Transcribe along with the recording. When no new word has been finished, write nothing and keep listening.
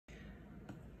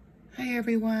Hi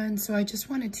everyone, so I just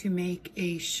wanted to make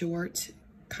a short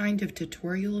kind of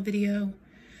tutorial video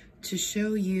to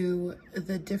show you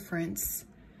the difference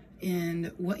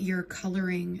in what your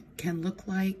coloring can look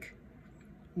like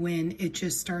when it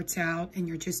just starts out and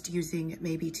you're just using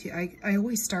maybe two. I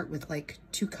always start with like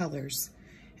 2 colors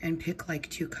and pick like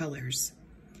 2 colors.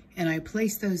 And I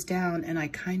place those down and I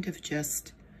kind of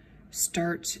just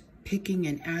start picking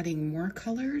and adding more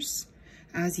colors.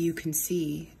 As you can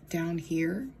see down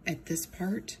here at this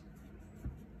part,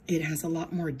 it has a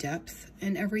lot more depth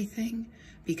and everything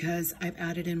because I've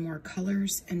added in more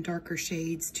colors and darker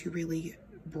shades to really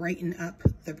brighten up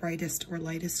the brightest or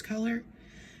lightest color.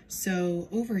 So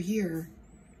over here,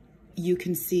 you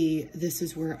can see this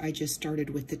is where I just started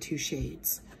with the 2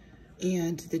 shades.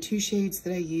 And the 2 shades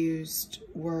that I used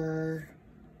were,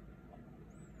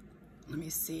 let me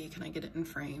see, can I get it in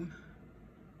frame?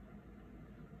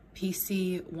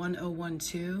 PC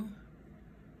 1012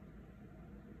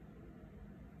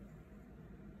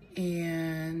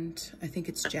 and I think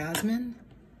it's Jasmine.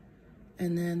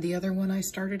 And then the other one I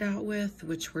started out with,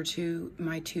 which were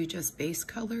my two just base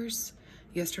colors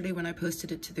yesterday when I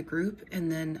posted it to the group,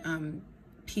 and then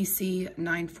PC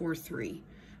 943,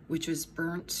 which is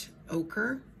burnt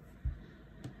ochre.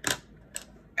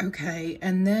 Okay,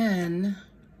 and then,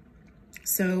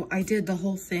 so I did the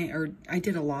whole thing, or I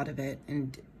did a lot of it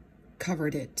and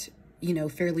covered it, you know,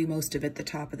 fairly most of it, the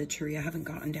top of the tree. I haven't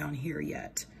gotten down here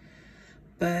yet,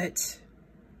 but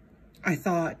I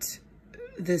thought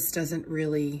this doesn't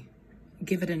really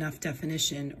give it enough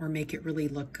definition or make it really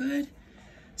look good.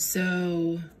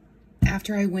 So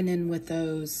after I went in with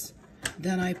those,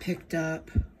 then I picked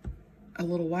up, a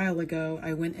little while ago,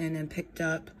 I went in and picked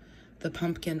up the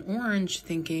pumpkin orange,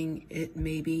 thinking it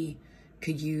maybe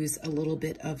could use a little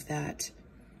bit of that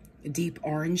deep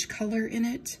orange color in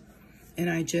it. And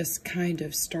I just kind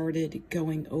of started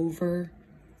going over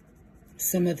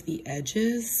some of the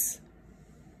edges.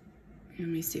 Let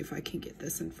me see if I can get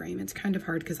this in frame. It's kind of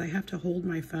hard because I have to hold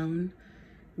my phone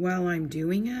while I'm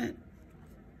doing it.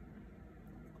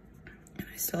 And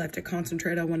I still have to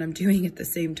concentrate on what I'm doing at the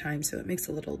same time, so it makes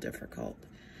it a little difficult.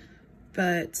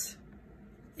 But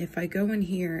if I go in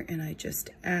here and I just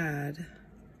add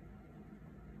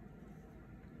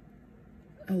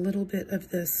a little bit of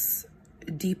this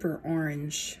deeper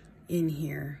orange in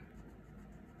here,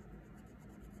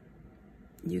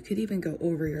 you could even go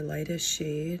over your lightest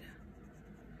shade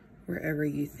wherever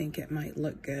you think it might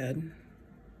look good.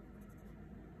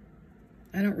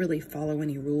 I don't really follow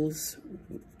any rules,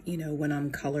 you know, when I'm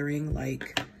coloring,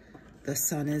 like the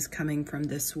sun is coming from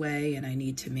this way and I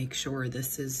need to make sure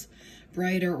this is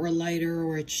brighter or lighter,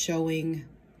 or it's showing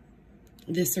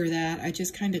this or that. I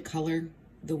just kind of color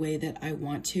the way that I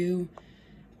want to.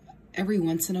 Every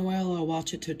once in a while, I'll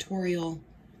watch a tutorial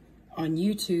on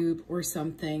YouTube or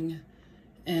something,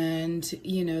 and,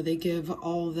 you know, they give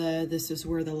all this is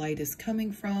where the light is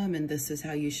coming from, and this is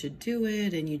how you should do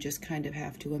it, and you just kind of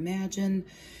have to imagine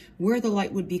where the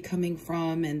light would be coming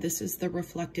from, and this is the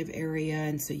reflective area,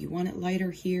 and so you want it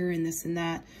lighter here, and this and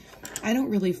that. I don't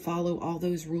really follow all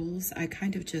those rules. I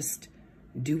kind of just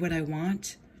do what I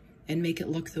want and make it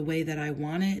look the way that I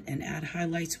want it, and add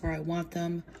highlights where I want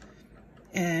them,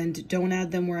 and don't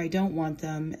add them where I don't want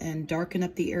them, and darken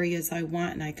up the areas I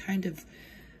want. And I kind of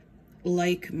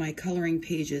like my coloring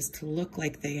pages to look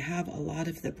like they have a lot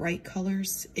of the bright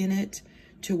colors in it,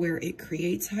 to where it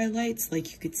creates highlights,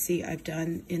 like you could see I've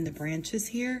done in the branches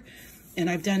here, and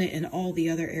I've done it in all the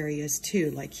other areas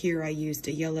too. Like here I used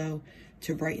a yellow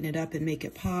to brighten it up and make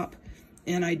it pop,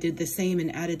 and I did the same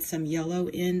and added some yellow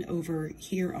in over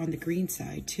here on the green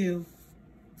side too,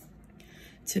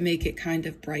 to make it kind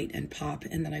of bright and pop.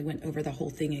 And then I went over the whole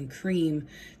thing in cream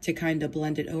to kind of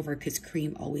blend it over, because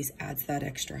cream always adds that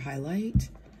extra highlight.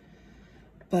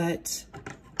 But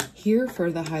here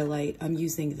for the highlight, I'm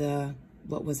using the,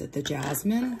 what was it, the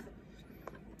Jasmine.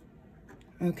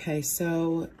 Okay,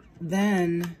 so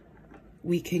then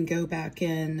we can go back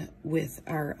in with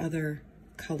our other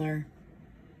color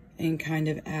and kind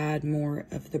of add more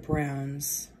of the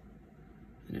browns.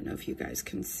 I don't know if you guys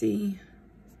can see.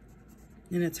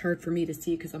 And it's hard for me to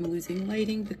see because I'm losing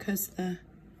lighting because the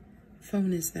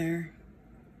phone is there.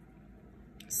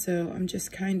 So I'm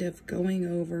just kind of going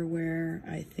over where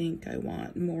I think I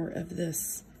want more of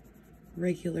this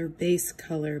regular base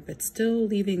color, but still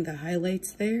leaving the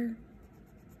highlights there.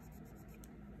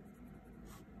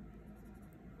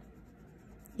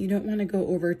 You don't want to go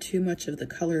over too much of the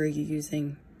color you're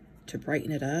using to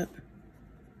brighten it up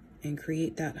and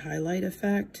create that highlight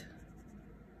effect,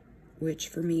 which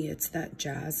for me, it's that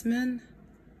Jasmine.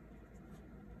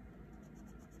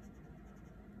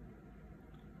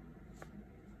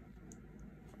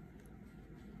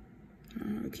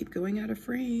 keep going out of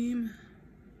frame.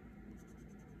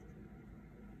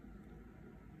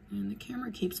 And the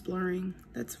camera keeps blurring.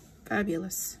 That's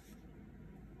fabulous.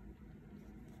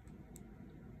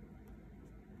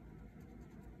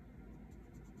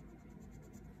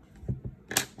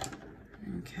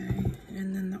 Okay,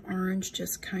 and then the orange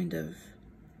just kind of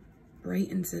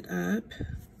brightens it up.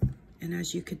 And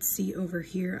as you could see over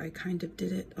here, I kind of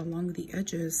did it along the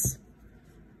edges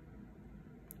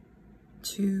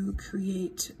to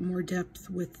create more depth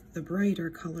with the brighter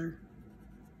color.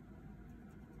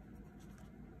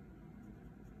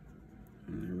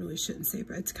 I really shouldn't say,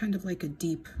 but it's kind of like a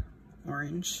deep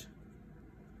orange.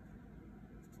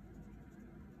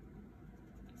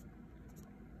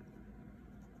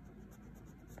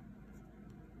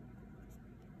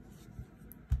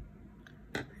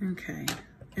 Okay,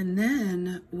 and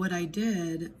then what I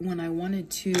did when I wanted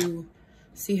to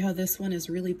see how this one is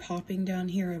really popping down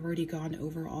here, I've already gone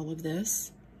over all of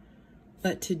this,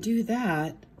 but to do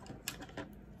that,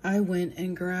 I went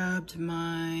and grabbed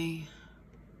my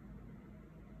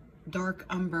dark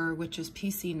umber, which is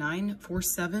PC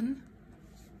 947,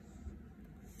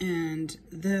 and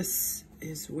this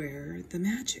is where the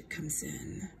magic comes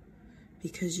in.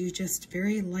 Because you just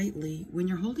very lightly, when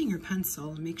you're holding your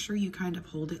pencil, make sure you kind of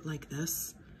hold it like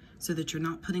this so that you're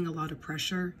not putting a lot of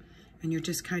pressure and you're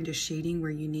just kind of shading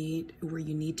where you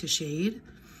need to shade.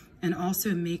 And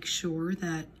also make sure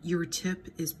that your tip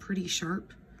is pretty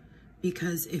sharp,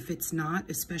 because if it's not,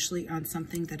 especially on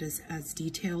something that is as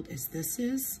detailed as this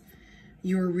is,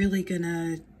 you're really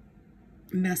gonna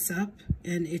mess up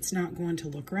and it's not going to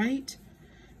look right.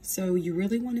 So you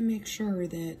really want to make sure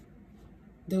that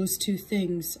those two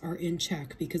things are in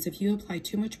check, because if you apply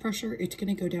too much pressure, it's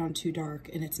going to go down too dark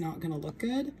and it's not going to look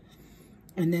good.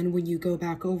 And then when you go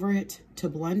back over it to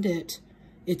blend it,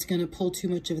 it's going to pull too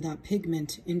much of that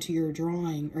pigment into your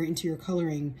drawing or into your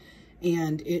coloring,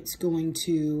 and it's going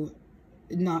to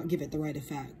not give it the right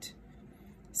effect.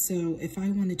 So if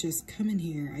I want to just come in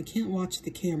here, I can't watch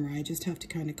the camera. I just have to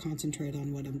kind of concentrate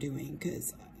on what I'm doing,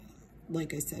 because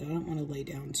like I said, I don't want to lay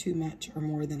down too much or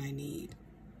more than I need.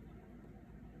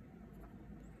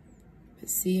 But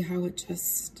see how it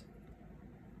just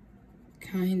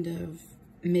kind of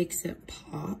makes it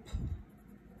pop?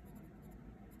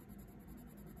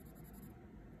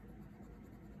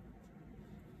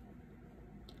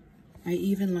 I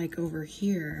even, like over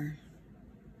here,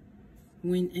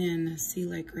 went in, see,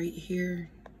 like right here,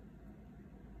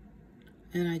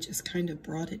 and I just kind of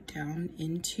brought it down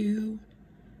into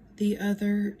the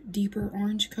other deeper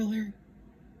orange color.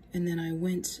 And then I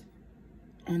went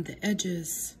on the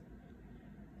edges,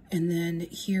 and then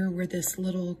here where this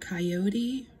little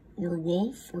coyote or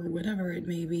wolf or whatever it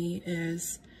may be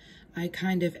is, I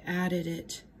kind of added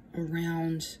it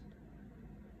around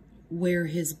where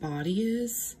his body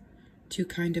is to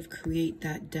kind of create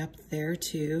that depth there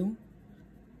too.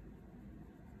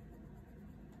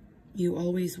 You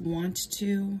always want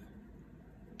to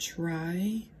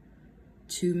try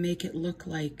to make it look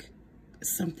like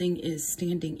something is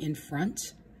standing in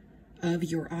front of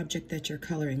your object that you're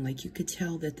coloring. Like you could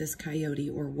tell that this coyote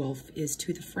or wolf is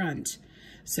to the front,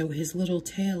 so his little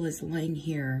tail is laying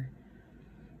here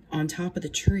on top of the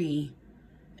tree.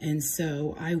 And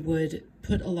so I would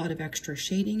put a lot of extra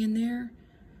shading in there,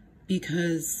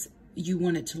 because you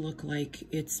want it to look like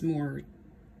it's more,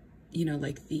 you know,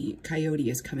 like the coyote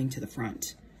is coming to the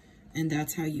front. And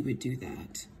that's how you would do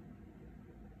that.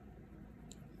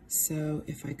 So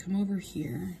if I come over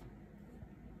here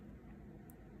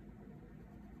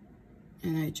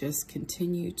and I just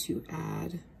continue to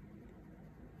add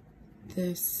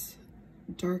this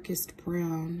darkest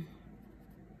brown,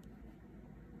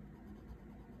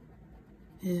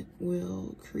 it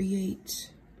will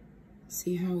create,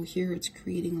 see how here it's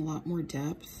creating a lot more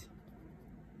depth.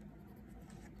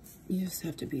 You just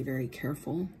have to be very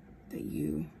careful that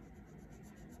you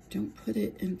don't put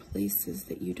it in places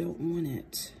that you don't want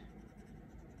it.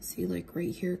 See, like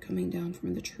right here coming down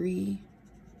from the tree.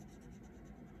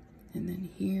 And then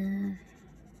here.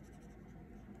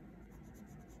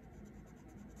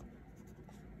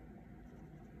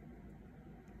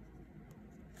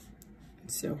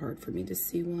 It's so hard for me to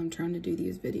see while I'm trying to do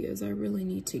these videos. I really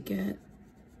need to get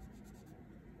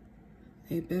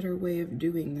a better way of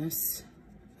doing this.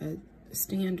 A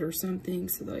stand or something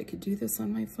so that I could do this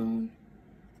on my phone.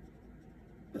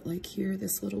 But like here,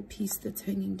 this little piece that's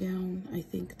hanging down, I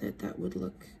think that that would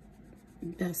look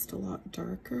best a lot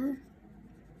darker.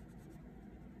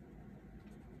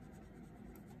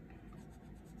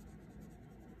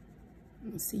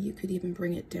 Let's see, you could even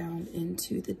bring it down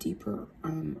into the deeper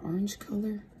orange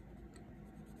color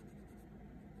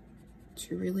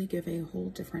to really give a whole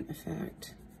different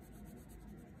effect.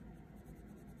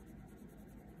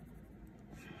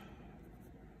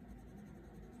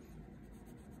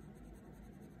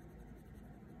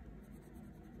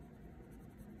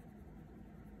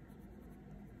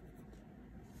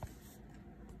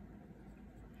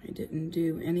 I didn't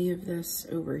do any of this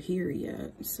over here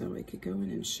yet, so I could go in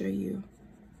and show you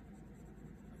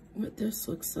what this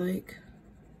looks like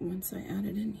once I add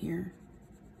it in here.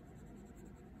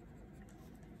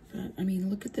 But I mean,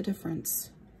 look at the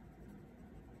difference.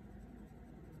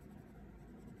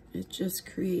 It just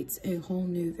creates a whole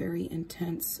new, very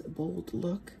intense, bold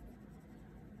look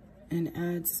and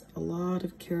adds a lot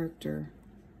of character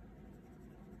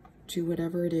to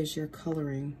whatever it is you're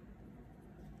coloring.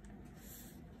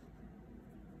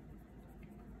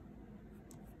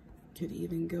 Could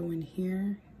even go in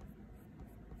here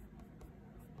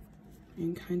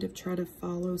and kind of try to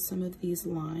follow some of these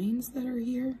lines that are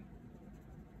here.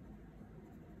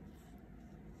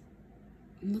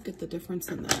 Look at the difference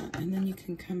in that. And then you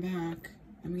can come back.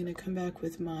 I'm going to come back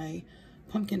with my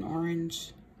pumpkin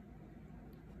orange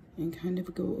and kind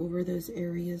of go over those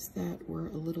areas that were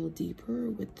a little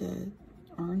deeper with the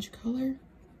orange color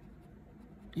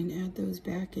and add those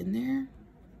back in there.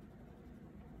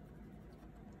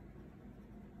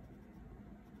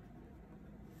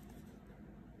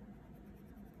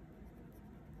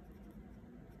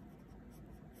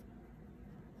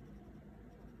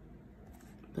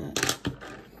 But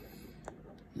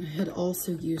I had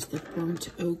also used the burnt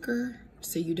ochre,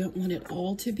 so you don't want it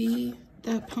all to be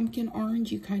that pumpkin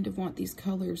orange. You kind of want these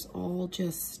colors all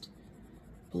just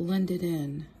blended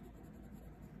in.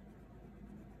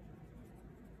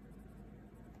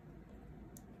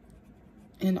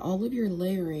 And all of your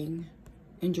layering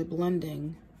and your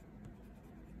blending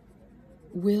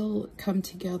will come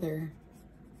together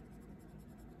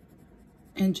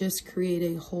and just create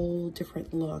a whole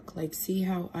different look. Like, see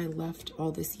how I left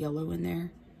all this yellow in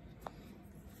there?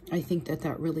 I think that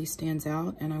that really stands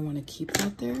out, and I want to keep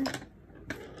that there.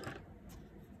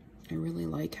 I really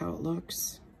like how it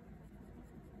looks.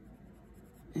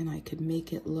 And I could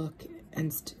make it look,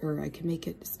 or I could make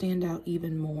it stand out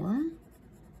even more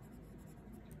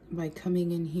by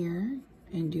coming in here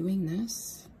and doing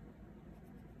this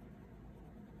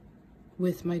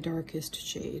with my darkest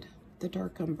shade, the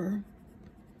dark umber.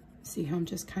 See how I'm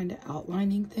just kind of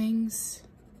outlining things?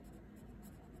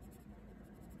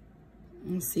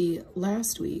 And see,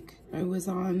 last week I was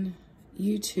on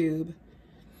YouTube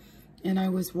and I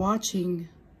was watching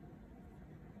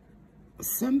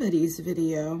somebody's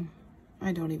video.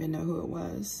 I don't even know who it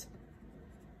was,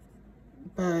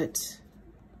 but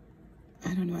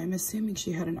I don't know, I'm assuming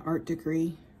she had an art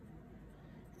degree,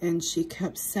 and she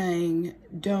kept saying,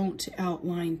 don't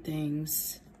outline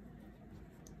things.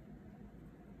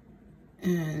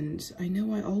 And I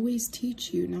know I always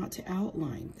teach you not to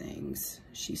outline things,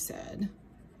 she said.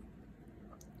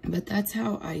 But that's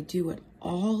how I do it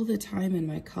all the time in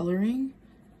my coloring.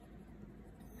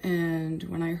 And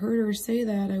when I heard her say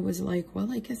that, I was like,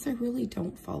 well, I guess I really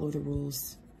don't follow the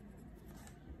rules.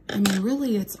 I mean,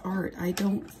 really, it's art. I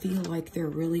don't feel like there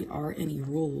really are any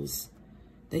rules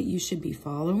that you should be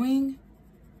following.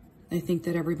 I think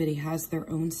that everybody has their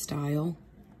own style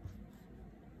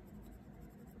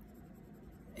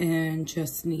and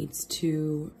just needs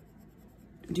to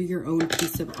do your own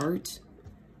piece of art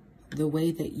the way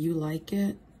that you like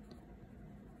it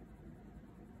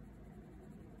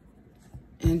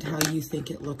and how you think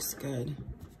it looks good.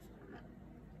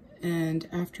 And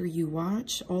after you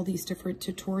watch all these different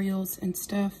tutorials and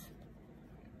stuff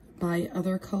by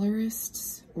other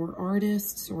colorists or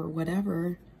artists or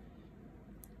whatever,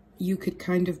 you could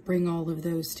kind of bring all of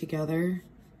those together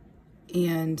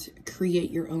and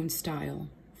create your own style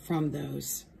from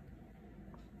those.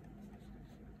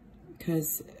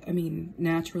 Because, I mean,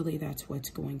 naturally that's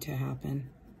what's going to happen.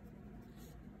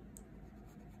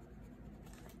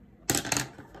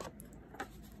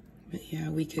 But yeah,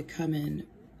 we could come in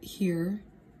here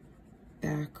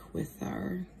back with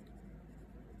our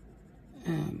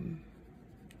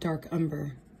dark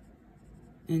umber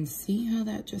and see how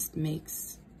that just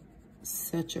makes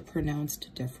such a pronounced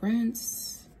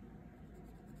difference.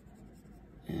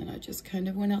 And I just kind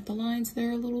of went out the lines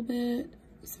there a little bit,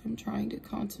 so I'm trying to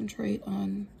concentrate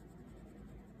on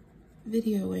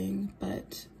videoing,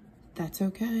 but that's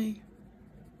okay,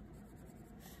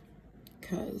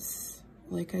 because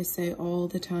like I say all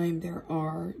the time, there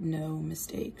are no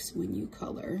mistakes when you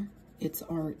color. It's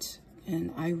art,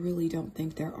 and I really don't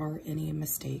think there are any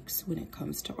mistakes when it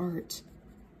comes to art.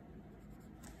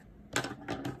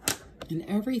 And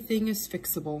everything is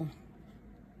fixable.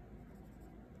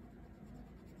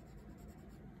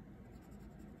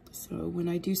 So when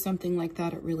I do something like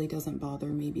that, it really doesn't bother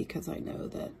me because I know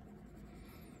that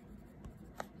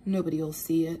nobody will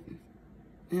see it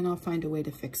and I'll find a way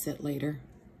to fix it later.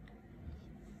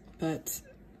 But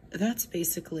that's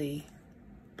basically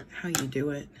how you do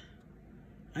it.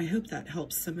 I hope that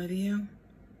helps some of you.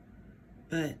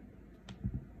 But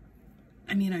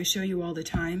I mean, I show you all the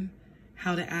time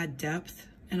how to add depth,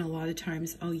 and a lot of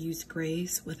times I'll use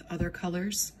grays with other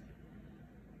colors.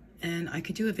 And I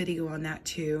could do a video on that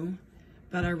too,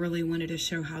 but I really wanted to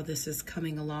show how this is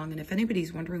coming along. And if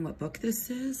anybody's wondering what book this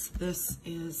is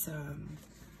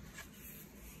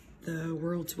The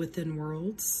Worlds Within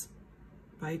Worlds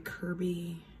by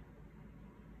Kirby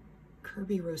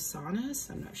Rosanas.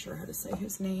 I'm not sure how to say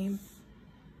his name,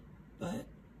 but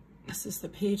this is the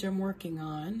page I'm working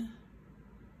on.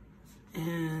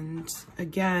 And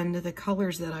again, the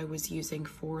colors that I was using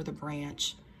for the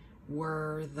branch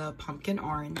were the pumpkin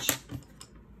orange,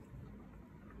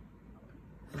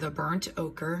 the burnt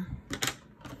ochre,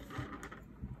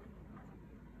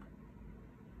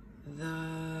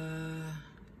 the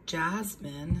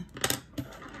jasmine,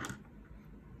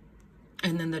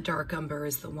 and then the dark umber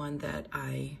is the one that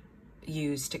I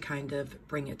use to kind of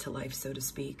bring it to life, so to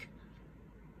speak.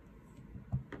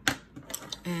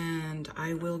 And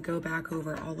I will go back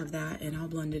over all of that, and I'll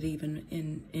blend it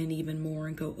even more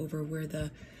and go over where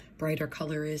the brighter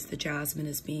color is, the jasmine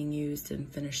is being used,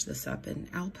 and finish this up. And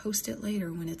I'll post it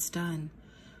later when it's done.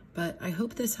 But I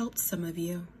hope this helped some of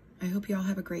you. I hope you all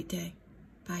have a great day.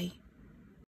 Bye.